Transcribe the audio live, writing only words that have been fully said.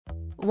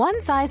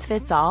One size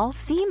fits all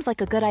seems like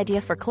a good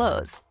idea for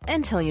clothes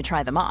until you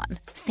try them on.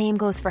 Same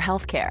goes for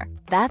healthcare.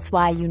 That's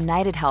why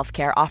United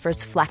Healthcare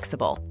offers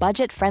flexible,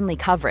 budget-friendly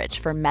coverage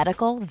for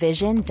medical,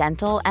 vision,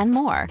 dental, and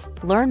more.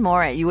 Learn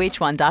more at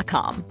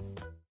uh1.com.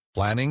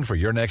 Planning for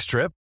your next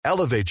trip?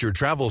 Elevate your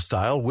travel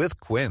style with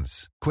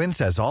Quince. Quince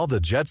has all the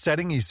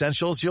jet-setting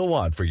essentials you'll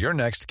want for your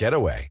next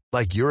getaway,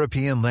 like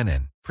European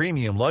linen,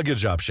 premium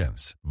luggage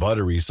options,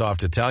 buttery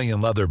soft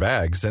Italian leather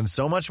bags, and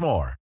so much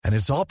more. And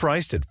it's all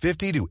priced at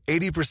 50 to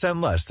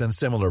 80% less than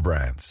similar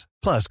brands.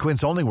 Plus,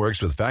 Quince only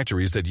works with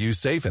factories that use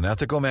safe and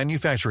ethical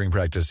manufacturing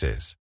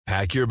practices.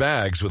 Pack your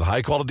bags with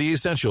high-quality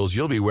essentials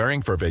you'll be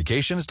wearing for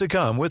vacations to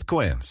come with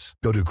Quince.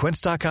 Go to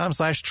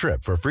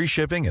quince.com/trip for free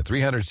shipping and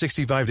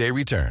 365-day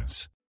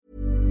returns.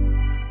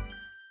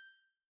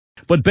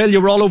 But Bill, you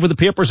were all over the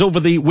papers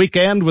over the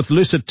weekend with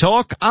Lucid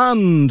Talk,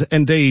 and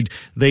indeed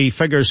the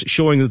figures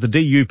showing that the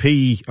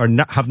DUP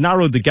have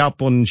narrowed the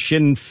gap on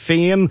Sinn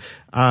Féin,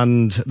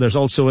 and there's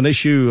also an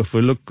issue, if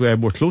we look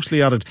more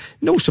closely at it,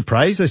 no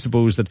surprise, I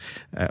suppose, that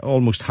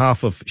almost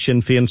half of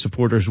Sinn Féin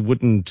supporters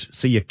wouldn't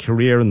see a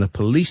career in the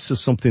police as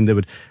something they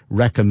would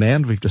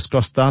recommend. We've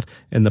discussed that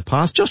in the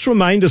past. Just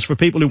remind us, for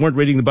people who weren't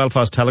reading the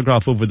Belfast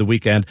Telegraph over the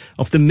weekend,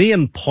 of the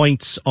main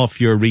points of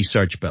your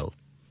research, Bill.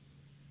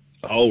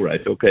 Oh, right.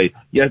 Okay.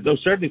 Yeah, no,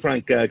 certainly,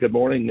 Frank. Good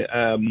morning.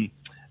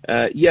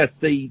 Yes,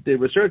 the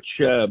research,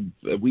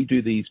 we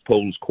do these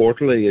polls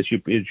quarterly, as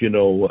you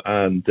know,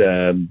 and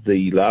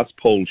the last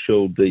poll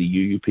showed the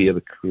UUP had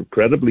a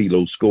incredibly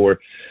low score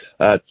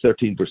at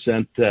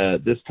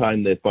 13%. This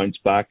time they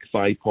bounced back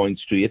 5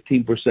 points to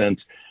 18%.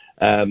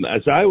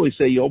 As I always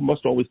say, you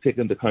must always take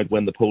into account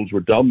when the polls were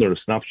done. They're a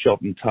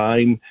snapshot in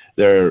time.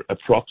 They're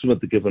approximate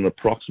to give an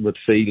approximate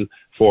feel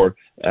for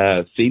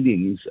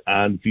feelings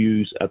and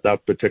views at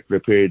that particular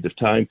period of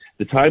time.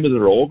 The time of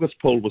their August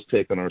poll was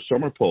taken, our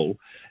summer poll.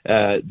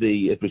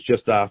 It was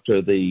just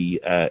after the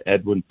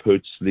Edwin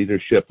Poots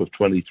leadership of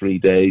 23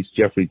 days.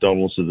 Jeffrey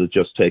Donaldson had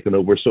just taken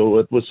over. So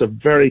it was a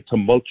very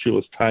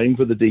tumultuous time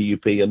for the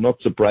DUP, and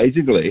not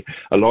surprisingly,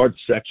 a large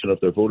section of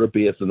their voter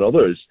base and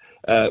others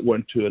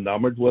weren't too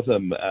enamoured with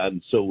him.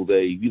 And so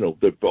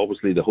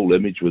obviously the whole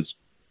image was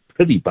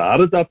pretty bad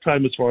at that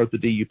time as far as the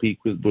DUP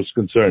was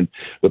concerned,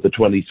 with the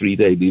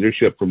 23-day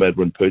leadership from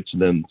Edwin Poots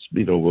and then,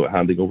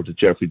 handing over to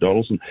Jeffrey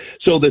Donaldson.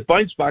 So they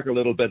bounced back a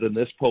little bit in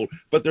this poll,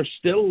 but they're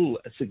still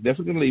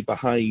significantly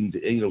behind,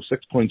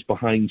 6 points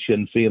behind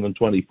Sinn Féin on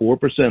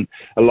 24%.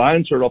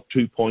 Alliance are up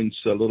 2 points,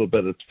 a little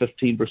bit at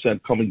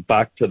 15%, coming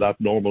back to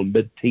that normal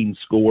mid-teen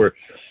score.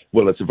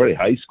 Well, it's a very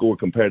high score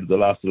compared to the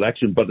last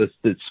election, but it's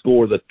the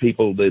score that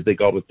they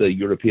got at the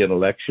European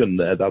election,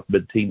 that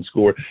mid-teen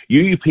score.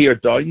 UUP are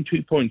down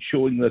 2 points,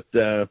 showing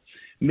that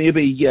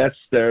maybe, yes,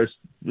 they're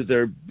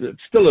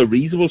still a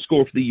reasonable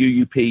score for the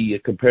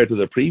UUP compared to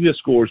their previous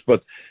scores,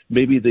 but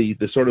maybe the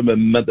sort of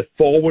the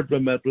forward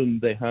momentum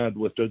they had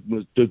with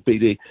Doug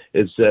Beattie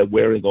is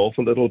wearing off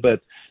a little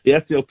bit. The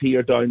SDLP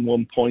are down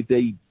 1 point.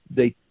 They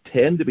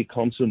tend to be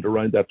constant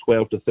around that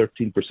 12 to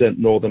 13%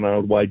 Northern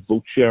Ireland-wide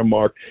vote share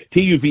mark.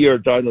 TUV are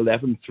down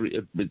 11%,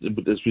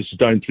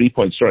 down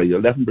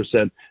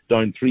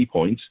 3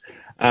 points.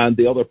 And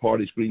the other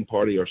parties, Green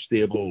Party, are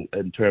stable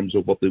in terms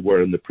of what they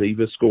were in the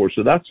previous score.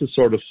 So that's a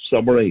sort of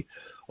summary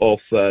of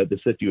the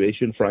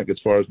situation, Frank, as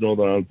far as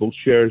Northern Ireland vote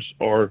shares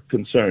are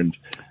concerned.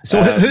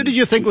 So who did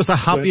you think was the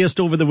happiest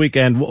over the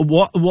weekend?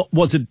 What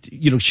was it?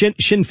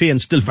 Sinn Féin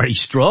still very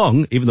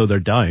strong, even though they're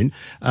down,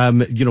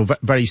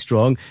 very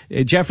strong.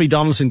 Jeffrey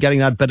Donaldson getting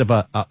that bit of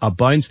a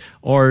bounce,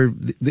 or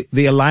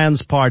the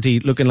Alliance Party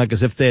looking like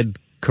as if they'd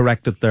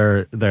corrected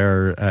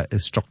their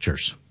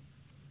structures?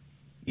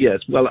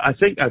 Yes, well, I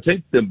think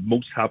the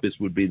most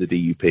happiest would be the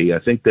DUP. I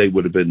think they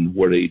would have been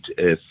worried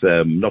if,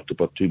 not to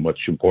put too much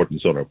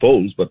importance on our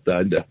polls, but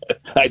I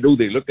know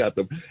they look at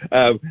them.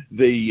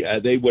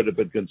 They would have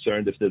been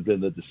concerned if they'd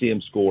been at the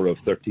same score of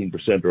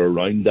 13% or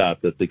around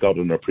that they got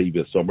in our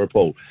previous summer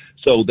poll.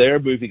 So they're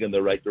moving in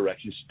the right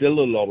direction. Still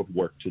a lot of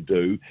work to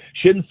do.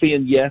 Sinn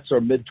Féin, yes, are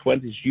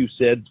mid-20s, you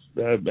said,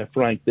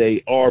 Frank.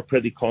 They are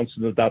pretty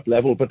constant at that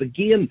level. But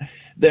again,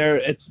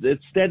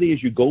 it's steady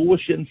as you go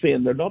with Sinn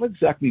Féin. They're not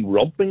exactly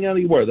rumping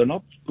anywhere. They're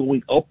not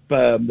going up.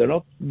 They're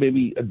not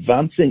maybe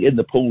advancing in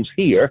the polls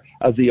here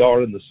as they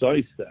are in the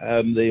south.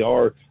 They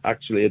are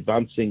actually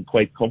advancing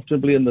quite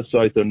comfortably in the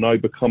south. They're now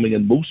becoming,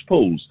 in most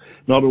polls,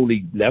 not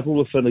only level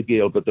with Fine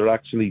Gael, but they're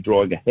actually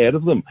drawing ahead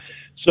of them.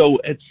 So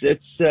it's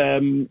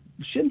Sinn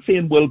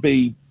Féin will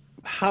be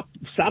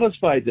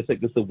satisfied, I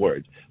think is the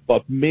word,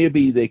 but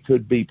maybe they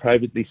could be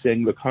privately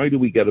saying, look, how do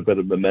we get a bit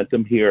of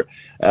momentum here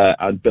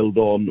and build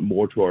on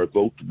more to our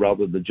vote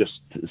rather than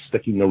just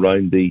sticking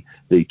around the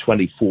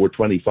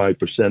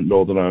 24-25%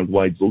 Northern Ireland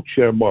wide vote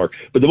share mark.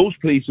 But the most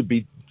pleased would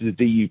be the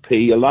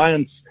DUP.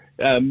 Alliance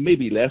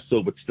maybe less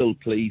so, but still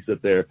pleased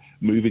that they're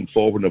moving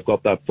forward and have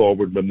got that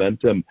forward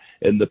momentum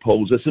in the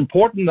polls. It's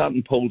important that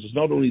in polls, it's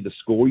not only the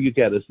score you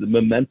get, it's the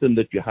momentum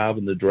that you have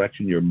in the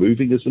direction you're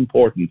moving is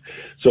important.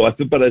 So I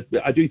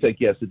do think,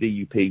 yes, the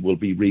DUP will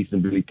be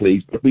reasonably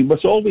pleased, but we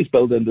must always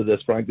build into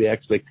this, frankly,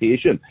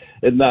 expectation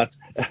in that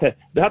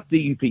that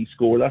DUP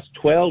score, that's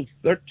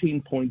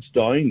 13 points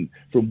down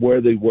from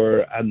where they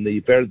were in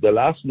the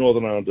last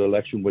Northern Ireland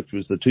election, which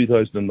was the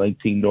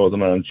 2019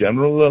 Northern Ireland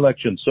general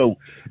election. So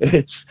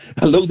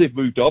although they've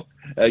moved up,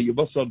 you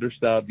must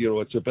understand,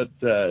 it's a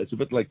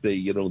bit like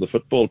the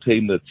football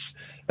team that's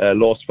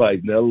lost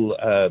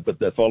 5-0, but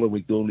the following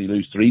week they only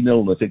lose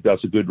 3-0, and I think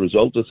that's a good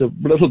result. It's a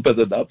little bit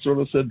of that sort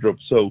of syndrome.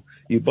 So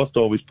you must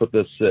always put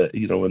this,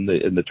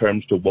 in the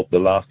terms to what the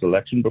last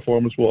election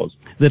performance was.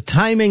 The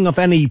timing of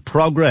any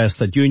progress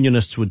that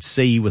unionists would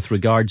see with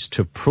regards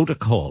to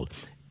protocol,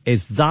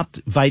 is that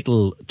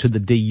vital to the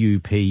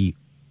DUP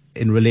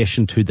in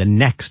relation to the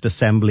next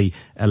Assembly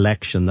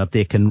election, that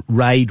they can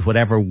ride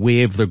whatever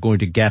wave they're going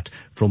to get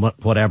from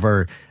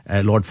whatever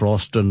Lord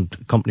Frost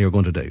and company are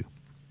going to do?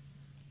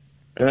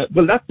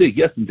 Well,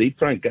 yes, indeed,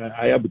 Frank.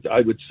 I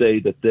would say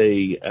that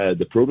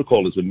the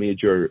protocol is a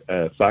major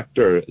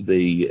factor in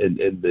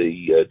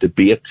the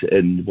debate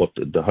in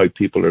how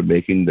people are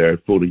making their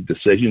voting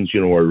decisions.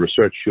 Our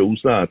research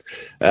shows that.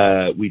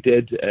 We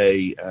did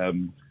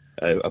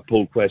a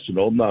poll question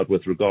on that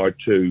with regard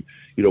to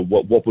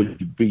what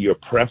would be your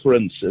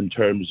preference in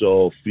terms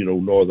of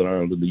Northern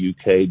Ireland and the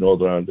UK,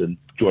 Northern Ireland and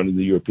joining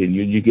the European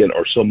Union again,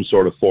 or some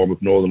sort of form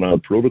of Northern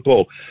Ireland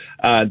protocol,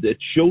 and it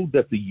showed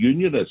that the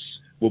unionists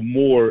were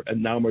more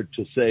enamoured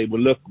to say, well,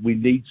 look, we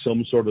need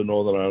some sort of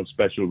Northern Ireland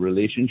special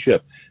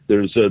relationship.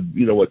 There's a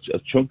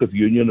chunk of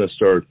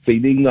unionists are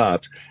feeling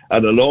that,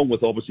 and along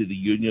with obviously the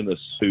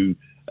unionists who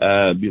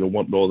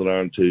want Northern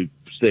Ireland to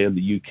stay in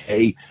the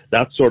UK,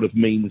 that sort of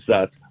means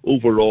that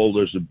overall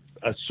there's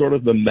a sort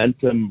of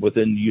momentum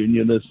within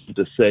unionists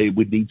to say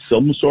we need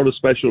some sort of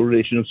special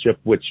relationship,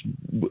 which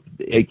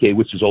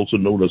is also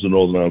known as a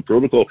Northern Ireland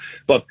Protocol.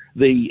 But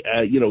the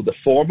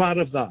format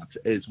of that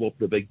is what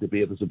the big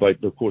debate is about.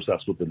 And of course,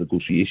 that's what the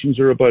negotiations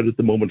are about at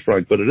the moment,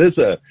 Frank. But it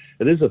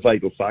is a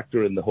vital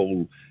factor in the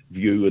whole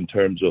view in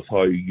terms of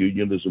how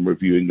unionism are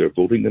viewing their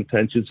voting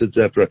intentions,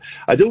 etc.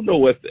 I don't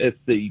know if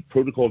the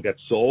protocol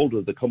gets solved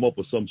or they come up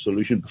with some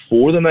solution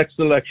before the next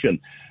election.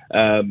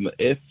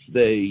 If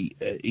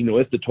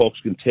the talks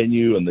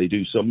continue and they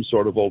do some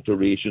sort of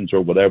alterations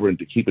or whatever, and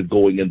to keep it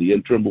going in the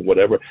interim or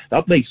whatever,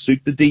 that may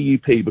suit the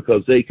DUP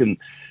because they can,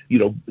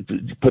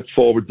 put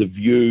forward the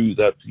view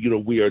that,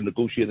 we are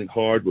negotiating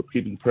hard, we're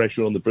keeping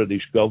pressure on the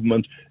British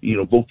government,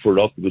 vote for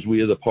us because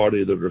we are the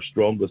party that are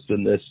strongest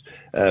in this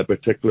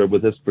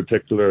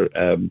particular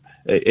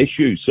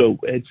issue. So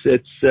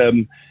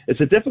it's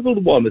a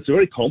difficult one. It's a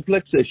very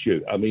complex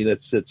issue. I mean,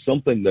 it's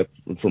something that,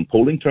 from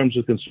polling terms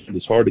of concern,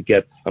 it's hard to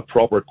get a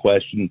proper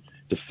question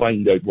to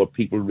find out what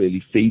people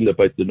really feel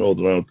about the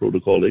Northern Ireland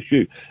Protocol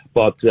issue.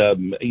 But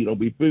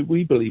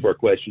we believe our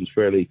question's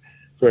fairly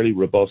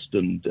robust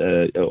and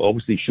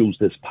obviously shows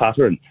this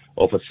pattern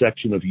of a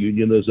section of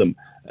unionism,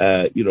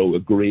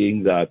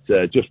 agreeing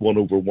that just 1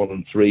 over 1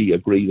 in 3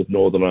 agreed of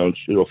Northern Ireland,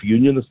 of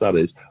unionists that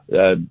is,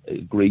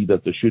 agree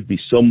that there should be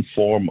some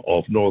form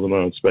of Northern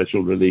Ireland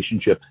special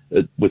relationship,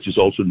 which is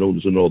also known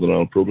as a Northern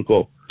Ireland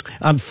Protocol.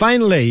 And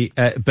finally,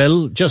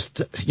 Bill, just,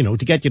 to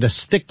get you to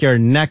stick your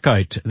neck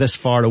out this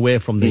far away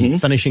from the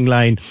finishing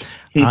line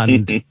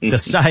and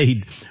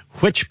decide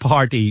which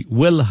party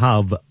will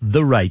have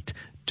the right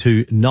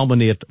to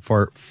nominate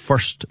for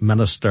First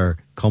Minister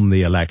come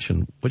the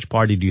election. Which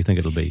party do you think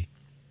it'll be?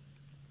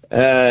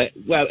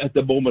 Well, at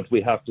the moment,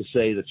 we have to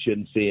say that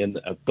Sinn Féin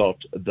have got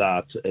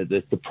that.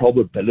 The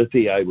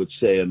probability, I would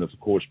say, and of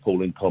course,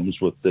 polling comes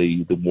with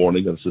the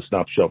warning, and it's a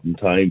snapshot in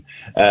time.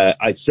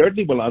 I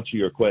certainly will answer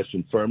your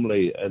question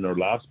firmly in our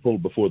last poll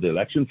before the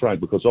election, Frank,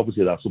 because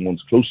obviously that's the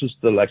one's closest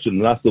to the election,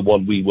 and that's the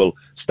one we will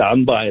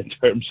stand by in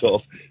terms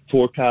of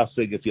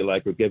forecasting, if you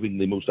like, or giving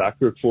the most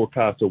accurate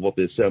forecast of what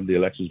the Assembly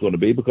election is going to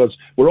be, because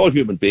we're all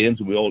human beings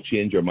and we all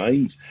change our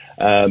minds.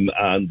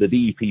 And the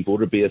DUP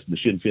voter base and the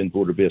Sinn Féin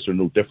voter base are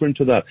no different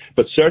to that.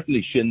 But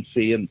certainly Sinn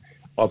Féin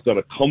have got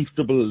a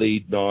comfortable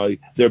lead now.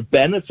 They're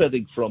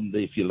benefiting from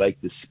the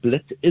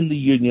split in the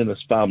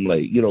unionist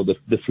family.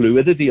 The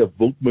fluidity of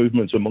vote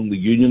movements among the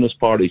unionist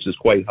parties is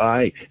quite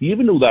high. You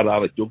even know that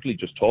anecdotally,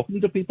 just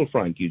talking to people,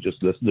 Frank. You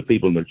just listen to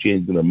people and they're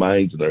changing their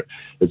minds and they're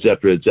et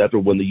cetera,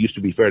 when they used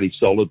to be fairly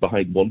solid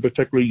behind one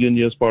particular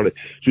unionist party.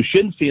 So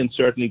Sinn Féin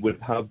certainly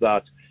would have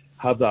that,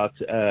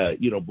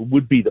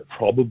 would be the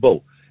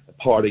probable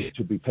party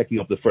to be picking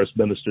up the First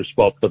Minister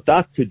spot, but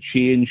that could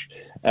change,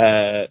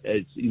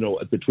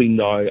 between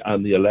now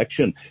and the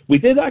election. We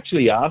did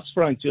actually ask,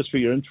 Frank, just for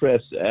your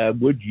interest,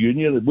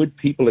 would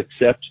people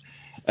accept?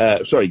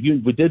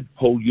 We did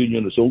poll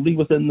unionists only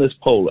within this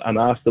poll and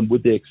asked them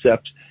would they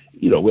accept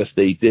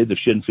if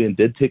Sinn Féin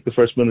did take the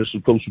First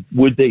Minister's post,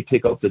 would they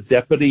take up the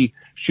deputy?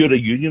 Should a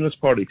Unionist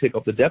party take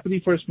up the deputy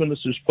First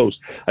Minister's post?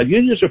 And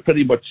Unionists are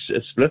pretty much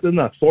split in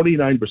that.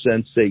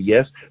 49% say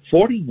yes,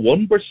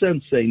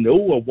 41% say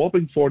no, a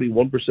whopping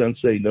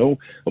 41% say no.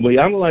 And we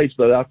analysed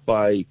that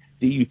by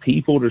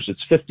DUP voters,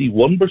 it's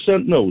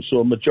 51% no. So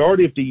a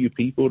majority of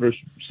DUP voters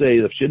say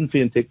if Sinn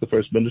Féin take the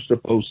First Minister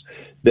post,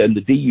 then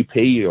the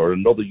DUP or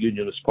another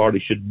Unionist party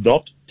should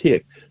not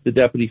take the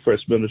Deputy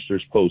First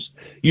Minister's post.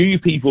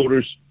 UUP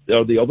voters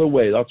are the other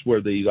way. That's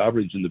where the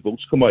average in the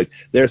votes come out.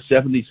 They're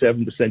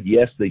 77%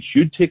 yes, they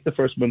should take the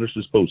First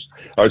Minister's post,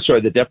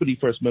 the Deputy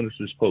First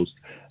Minister's post.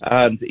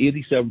 And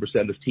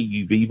 87% of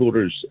TUV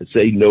voters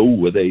say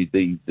no,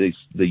 the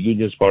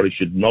Unionist party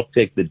should not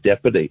take the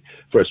Deputy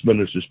First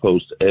Minister's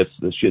post if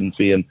the Sinn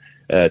Féin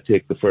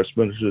take the First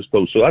Minister's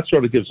post. So that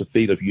sort of gives a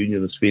feel of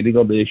Unionist feeling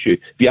on the issue.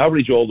 If you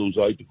average all those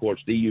out, of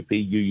course, DUP,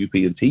 UUP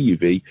and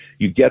TUV,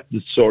 you get the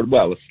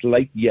a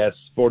slight yes,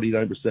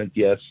 49%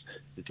 yes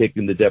to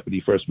taking the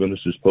Deputy First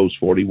Minister's post,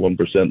 41%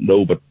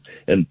 no, but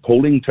in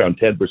polling terms,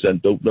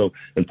 10% don't know.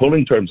 In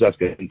polling terms, that's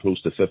getting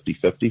close to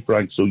 50-50,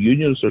 Frank. So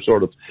Unions are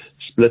sort of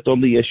split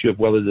on the issue of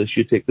whether they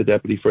should take the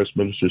Deputy First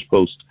Minister's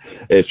post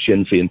if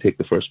Sinn Féin take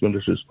the First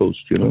Minister's post,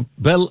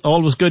 Bill,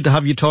 always good to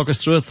have you talk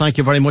us through it. Thank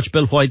you very much.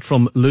 Bill White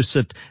from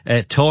Lucid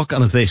Talk.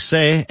 And as they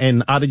say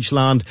in Adage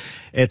Land,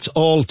 it's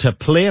all to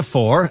play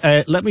for.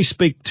 Let me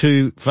speak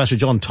to Professor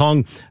John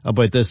Tonge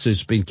about this,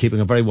 who's been keeping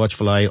a very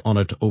watchful eye on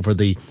it over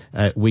the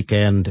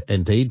weekend,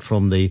 indeed,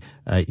 from the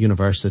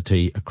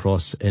university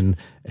across in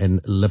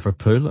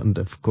Liverpool. And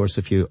of course,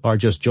 if you are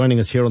just joining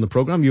us here on the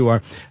programme, you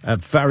are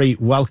very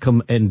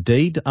welcome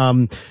indeed.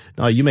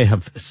 Now, you may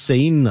have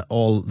seen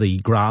all the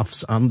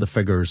graphs and the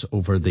figures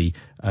over the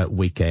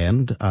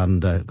weekend,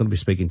 and I'm going to be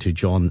speaking to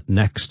John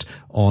next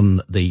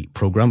on the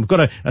programme. We've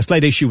got a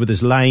slight issue with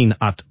his line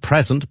at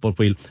present, but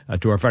we'll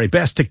do our very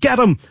best to get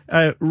him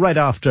right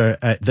after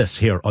this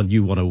here on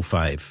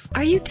U105.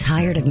 Are you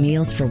tired of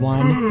meals for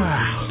one?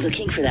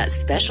 Looking for that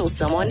special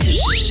someone to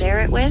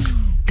share it with?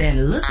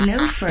 Then look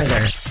no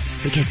further,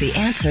 because the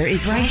answer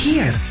is right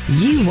here.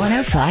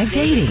 U105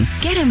 Dating.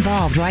 Get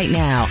involved right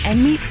now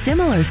and meet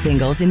similar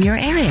singles in your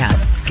area.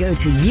 Go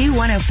to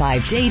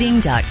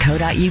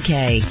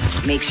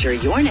u105dating.co.uk. Make sure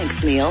your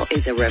next meal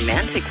is a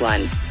romantic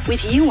one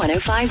with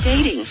U105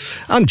 Dating.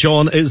 And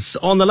John is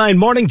on the line.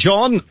 Morning,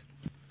 John.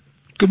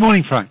 Good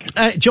morning, Frank.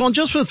 John,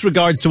 just with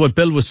regards to what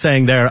Bill was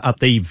saying there at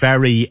the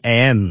very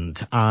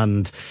end,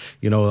 and,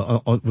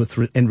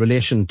 in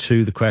relation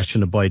to the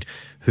question about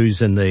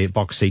who's in the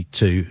box seat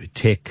to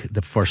take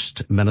the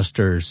First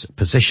Minister's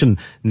position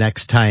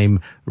next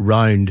time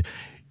round,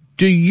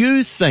 do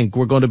you think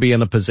we're going to be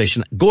in a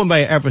position, going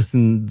by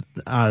everything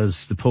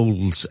as the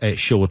polls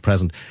show at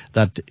present,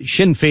 that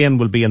Sinn Féin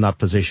will be in that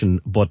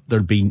position, but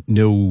there'll be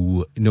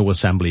no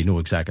assembly, no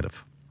executive?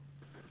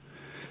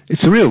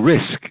 It's a real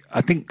risk.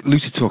 I think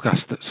Lucid Talk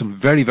asked some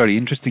very, very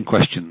interesting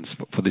questions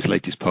for this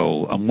latest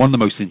poll, and one of the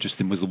most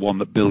interesting was the one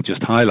that Bill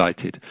just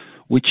highlighted,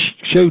 which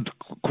showed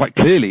quite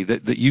clearly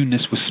that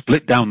Unionists was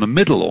split down the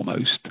middle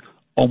almost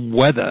on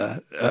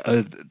whether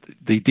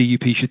the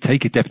DUP should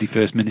take a Deputy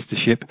First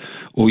Ministership,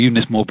 or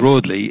Unionists more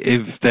broadly,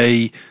 if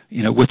they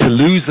were to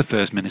lose the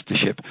First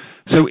Ministership.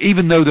 So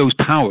even though those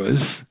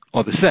powers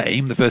are the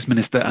same, the First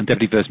Minister and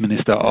Deputy First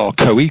Minister are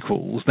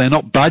co-equals, they're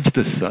not badged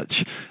as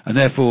such, and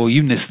therefore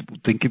Unionists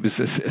think it was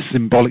a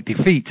symbolic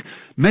defeat.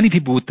 Many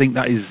people would think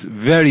that is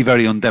very,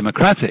 very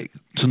undemocratic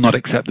to not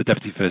accept the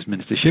Deputy First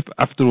Ministership.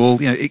 After all,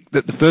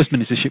 the First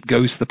Ministership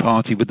goes to the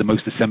party with the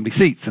most assembly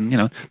seats, and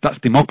that's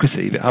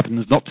democracy if it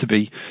happens not to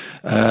be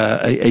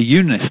a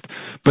Unionist.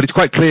 But it's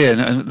quite clear,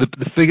 and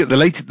the figure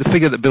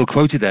that Bill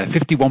quoted there,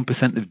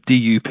 51% of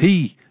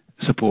DUP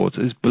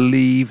supporters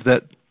believe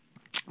that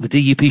the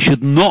DUP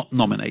should not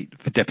nominate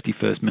for Deputy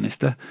First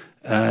Minister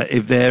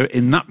if they're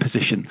in that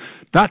position.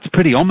 That's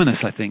pretty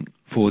ominous, I think,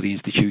 for the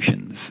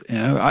institutions.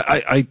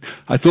 I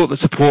thought that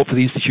support for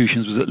the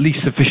institutions was at least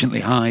sufficiently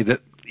high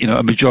that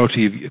a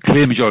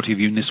clear majority of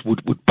Unionists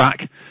would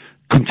back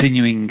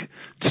continuing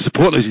to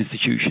support those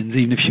institutions,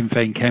 even if Sinn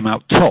Féin came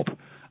out top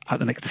at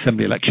the next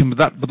Assembly election.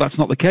 But that's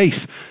not the case.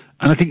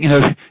 And I think,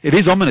 it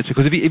is ominous,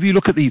 because if you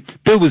look at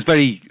Bill was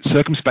very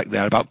circumspect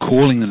there about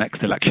calling the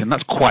next election.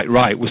 That's quite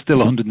right. We're still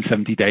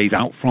 170 days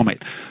out from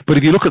it. But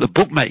if you look at the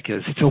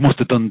bookmakers, it's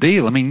almost a done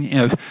deal. I mean,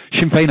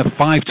 Sinn Féin are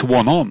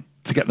 5-1 on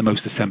to get the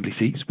most assembly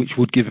seats, which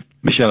would give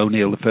Michelle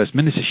O'Neill the First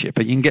Ministership,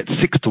 and you can get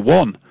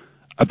 6-1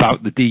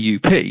 about the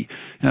DUP.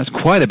 That's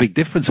quite a big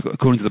difference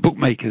according to the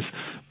bookmakers.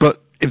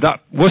 But if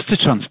that was to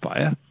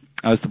transpire,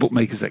 as the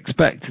bookmakers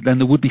expect, then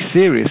there would be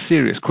serious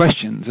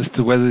questions as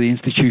to whether the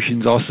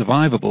institutions are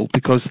survivable,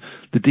 because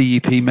the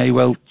DUP may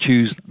well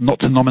choose not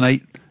to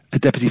nominate a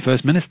Deputy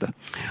First Minister.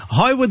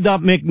 How would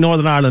that make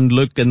Northern Ireland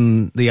look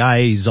in the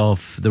eyes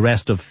of the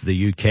rest of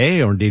the UK,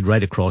 or indeed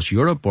right across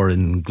Europe, or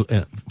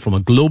from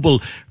a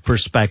global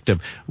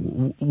perspective?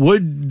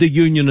 Would the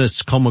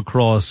Unionists come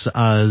across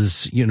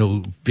as,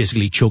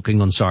 basically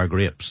choking on sour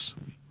grapes?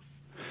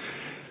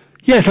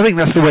 Yes, I think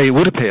that's the way it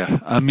would appear.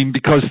 I mean,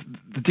 because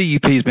the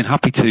DUP has been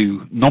happy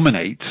to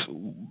nominate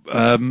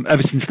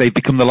ever since they've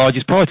become the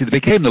largest party. They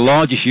became the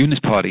largest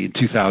unionist party in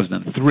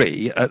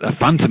 2003 at a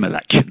phantom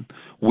election,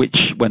 which,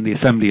 when the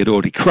Assembly had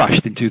already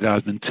crashed in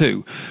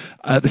 2002.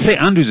 The St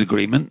Andrews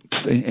Agreement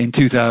in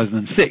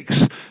 2006,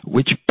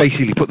 which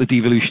basically put the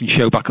devolution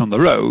show back on the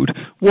road,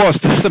 was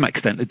to some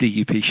extent a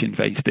DUP Sinn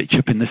Féin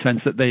stitch-up, in the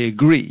sense that they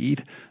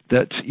agreed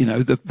that, you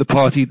know, the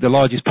party, the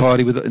largest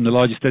party in the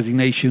largest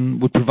designation,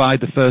 would provide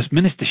the first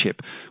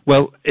ministership.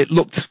 Well, it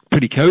looked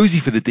pretty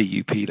cosy for the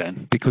DUP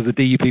then, because the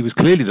DUP was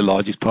clearly the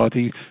largest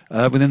party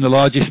within the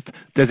largest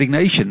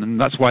designation, and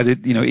that's why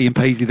Ian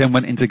Paisley then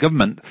went into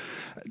government.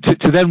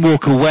 To then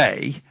walk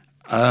away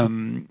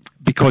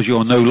because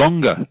you're no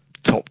longer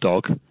top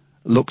dog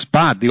looks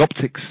bad. The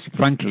optics,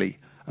 frankly,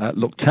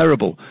 look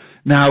terrible.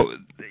 Now,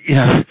 you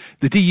know,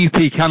 the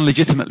DUP can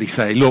legitimately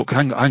say, look,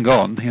 hang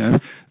on, you know,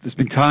 there's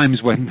been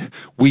times when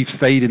we've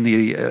stayed in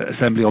the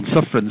Assembly on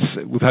sufferance.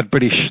 We've had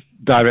British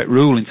direct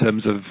rule in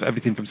terms of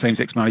everything from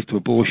same-sex marriage to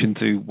abortion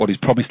to what is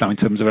promised now in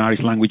terms of an Irish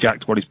Language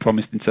Act, what is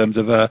promised in terms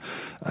of a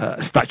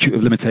statute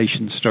of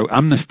limitations stroke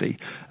amnesty.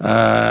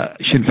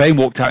 Sinn Féin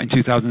walked out in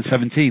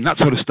 2017. That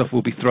sort of stuff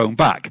will be thrown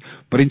back.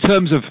 But in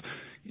terms of,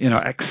 you know,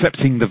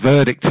 accepting the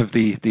verdict of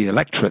the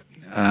electorate,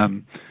 I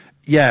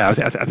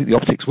think the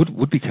optics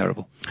would be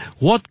terrible.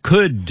 What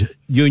could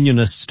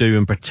unionists do,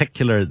 in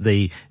particular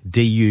the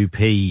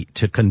DUP,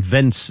 to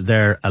convince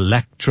their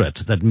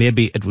electorate that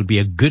maybe it would be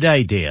a good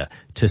idea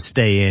to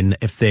stay in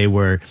if they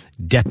were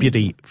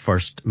Deputy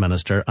First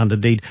Minister? And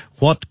indeed,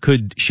 what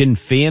could Sinn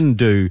Féin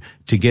do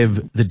to give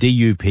the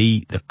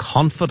DUP the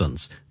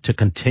confidence to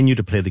continue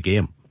to play the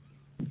game?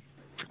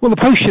 Well, the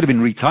post should have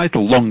been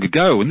retitled long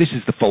ago, and this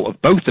is the fault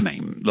of both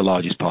the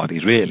largest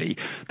parties, really.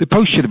 The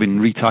post should have been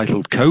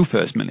retitled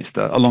Co-First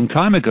Minister a long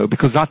time ago,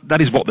 because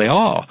that is what they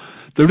are.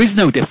 There is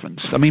no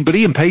difference. I mean, but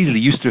Ian Paisley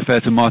used to refer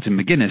to Martin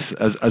McGuinness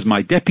as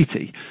my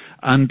deputy,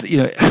 and, you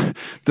know,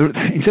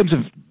 in terms of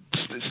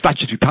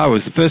statutory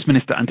powers, the First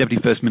Minister and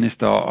Deputy First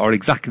Minister are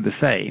exactly the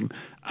same,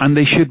 and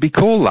they should be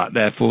called that.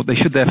 Therefore, they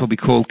should therefore be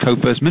called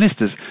Co-First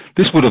Ministers.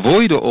 This would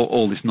avoid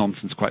all this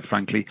nonsense, quite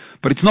frankly,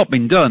 but it's not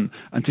been done.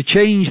 And to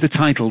change the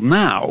title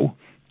now,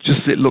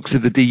 just as it looks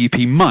as the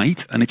DUP might,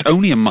 and it's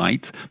only a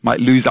might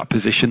lose that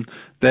position,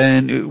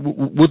 then it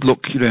would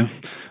look, you know,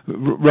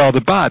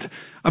 rather bad.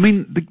 I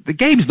mean, the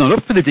game's not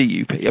up for the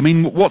DUP. I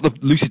mean, what the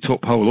Lucid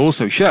Talk poll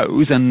also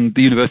shows, and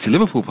the University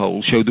of Liverpool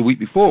poll showed the week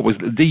before, was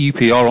that the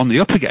DUP are on the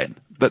up again,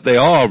 that they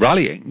are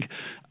rallying.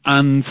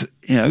 And,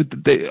 you know,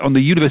 on the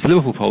University of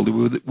Liverpool poll, they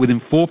were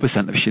within 4%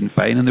 of Sinn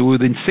Féin, and they were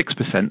within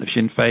 6% of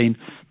Sinn Féin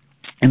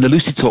in the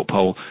Lucid Talk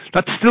poll.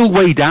 That's still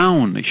way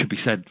down, it should be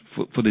said,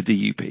 for the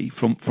DUP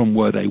from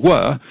where they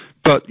were,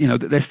 but, you know,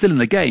 they're still in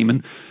the game.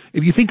 And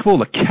if you think of all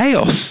the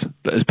chaos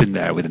that has been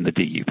there within the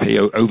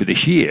DUP over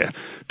this year,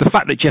 the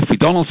fact that Jeffrey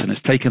Donaldson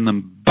has taken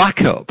them back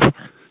up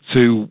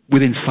to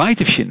within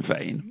sight of Sinn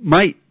Féin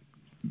might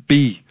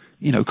be,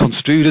 you know,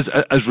 construed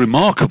as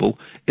remarkable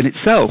in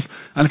itself.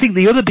 And I think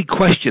the other big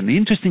question, the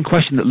interesting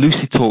question that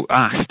Lucid Talk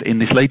asked in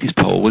this latest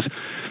poll, was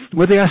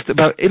where they asked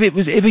about if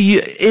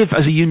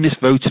as a unionist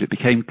voter it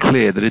became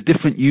clear that a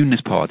different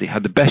unionist party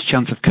had the best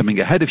chance of coming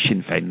ahead of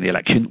Sinn Féin in the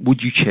election,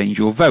 would you change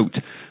your vote?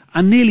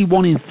 And nearly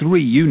 1 in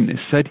 3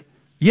 unionists said,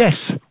 yes,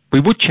 we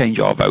would change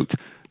our vote.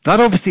 That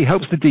obviously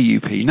helps the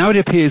DUP. Now it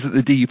appears that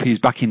the DUP is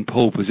back in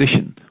pole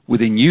position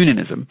within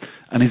unionism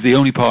and is the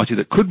only party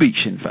that could beat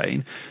Sinn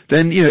Féin.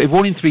 Then, you know, if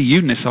 1 in 3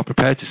 unionists are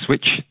prepared to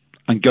switch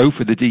and go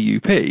for the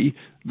DUP,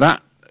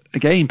 that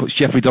again puts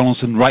Jeffrey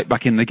Donaldson right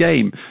back in the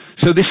game.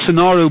 So this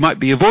scenario might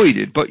be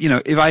avoided. But, you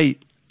know, if I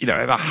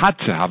had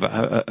to have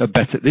a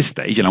bet at this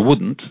stage, and I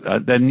wouldn't,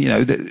 then, you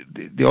know,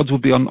 the odds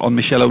would be on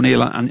Michelle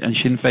O'Neill and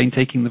Sinn Féin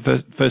taking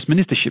the first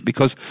ministership,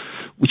 because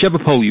whichever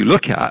poll you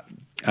look at,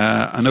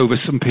 and over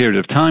some period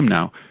of time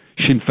now,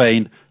 Sinn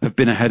Féin have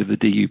been ahead of the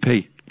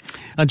DUP.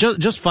 And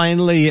just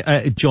finally,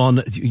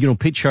 John, you know,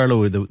 Pete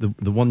Sherlow,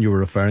 the one you were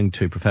referring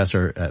to,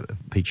 Professor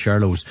Pete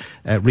Sherlow's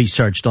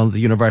research done at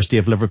the University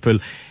of Liverpool,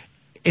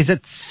 is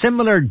it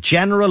similar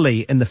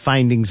generally in the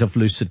findings of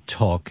Lucid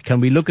Talk?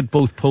 Can we look at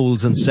both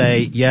polls and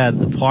say, yeah,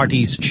 the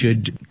parties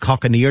should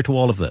cock an ear to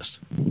all of this?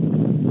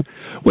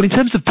 Well, in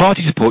terms of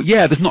party support,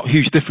 yeah, there's not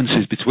huge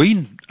differences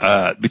between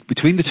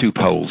the two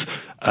polls.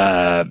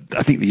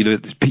 I think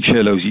Pete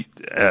Sherlow's,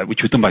 which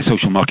was done by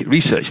Social Market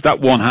Research, that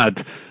one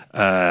had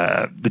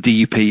the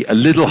DUP a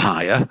little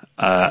higher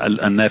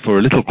and therefore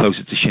a little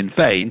closer to Sinn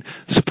Féin.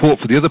 Support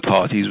for the other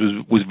parties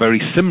was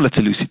very similar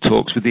to Lucid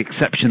Talk's, with the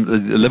exception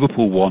that the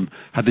Liverpool one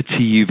had the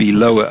TUV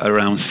lower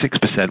around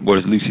 6%,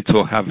 whereas Lucid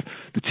Talk have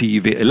the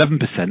TUV at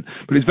 11%.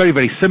 But it's very,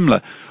 very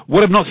similar.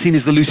 What I've not seen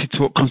is the Lucid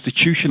Talk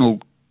constitutional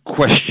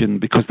question,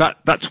 because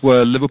that's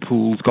where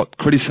Liverpool's got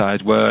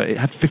criticised, where it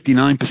had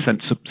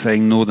 59%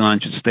 saying Northern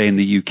Ireland should stay in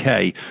the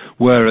UK,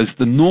 whereas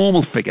the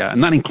normal figure,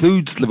 and that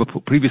includes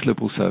previous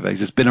Liverpool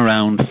surveys, has been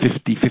around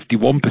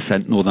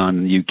 50-51% Northern Ireland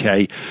in the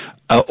UK,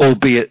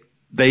 albeit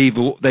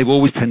they've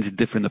always tended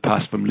to differ in the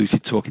past from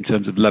Lucid Talk in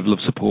terms of level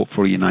of support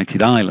for a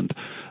united Ireland.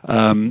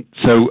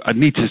 So I'd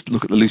need to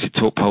look at the Lucid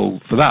Talk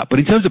poll for that. But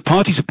in terms of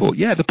party support,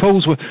 yeah, the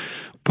polls were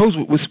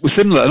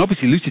similar, and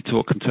obviously Lucid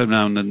Talk can turn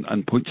around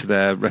and point to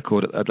their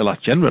record at the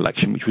last general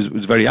election, which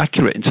was very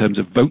accurate in terms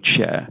of vote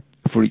share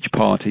for each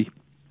party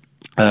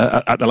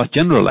at the last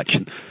general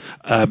election.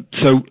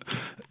 So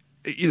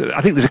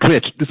I think there's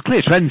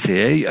clear trends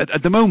here.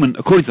 At the moment,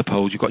 according to the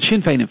polls, you've got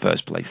Sinn Féin in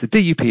first place, the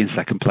DUP in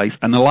second place,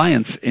 and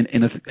Alliance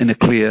in a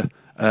clear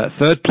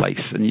third place.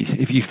 And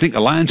if you think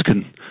Alliance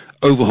can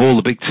overhaul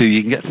the big two,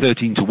 you can get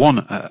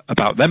 13-1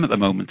 about them at the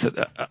moment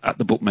at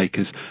the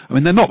bookmakers. I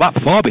mean, they're not that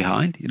far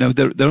behind.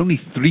 They're only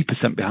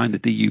 3% behind the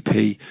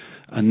DUP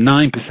and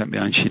 9%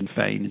 behind Sinn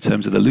Féin in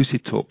terms of the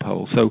Lucid Talk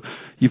poll. So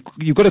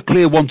you've got a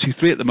clear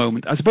 1-2-3 at the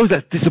moment. I suppose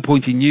that's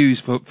disappointing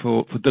news for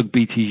Doug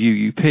Beattie's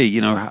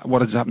UUP.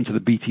 What has happened to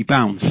the Beattie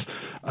bounce?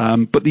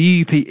 But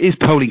the UUP is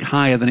polling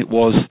higher than it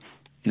was,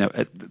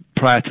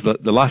 prior to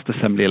the last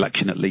Assembly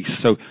election at least.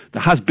 So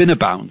there has been a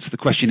bounce. The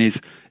question is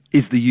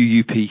the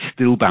UUP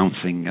still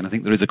bouncing? And I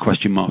think there is a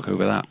question mark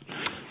over that.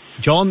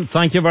 John,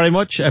 thank you very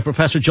much.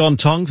 Professor John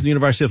Tongue from the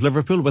University of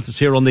Liverpool with us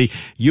here on the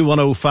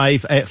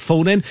U105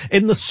 phone-in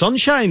the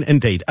sunshine,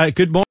 indeed.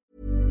 Good morning.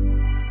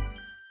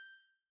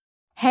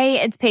 Hey,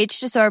 it's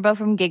Paige DeSorbo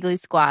from Giggly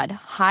Squad.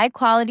 High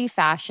quality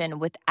fashion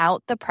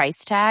without the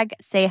price tag.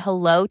 Say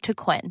hello to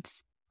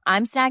Quince.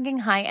 I'm snagging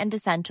high-end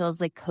essentials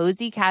like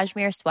cozy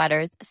cashmere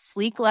sweaters,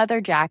 sleek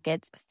leather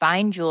jackets,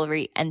 fine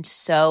jewelry, and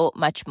so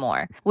much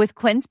more. With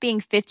Quince being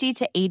 50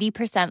 to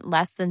 80%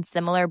 less than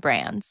similar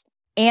brands.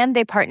 And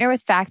they partner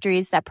with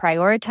factories that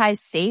prioritize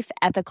safe,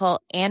 ethical,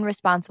 and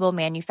responsible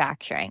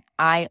manufacturing.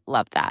 I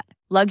love that.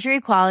 Luxury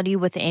quality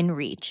within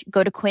reach.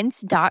 Go to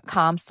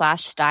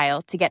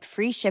quince.com/style to get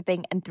free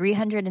shipping and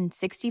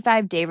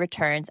 365-day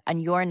returns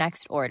on your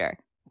next order.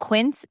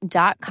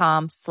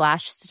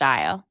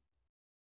 Quince.com/style.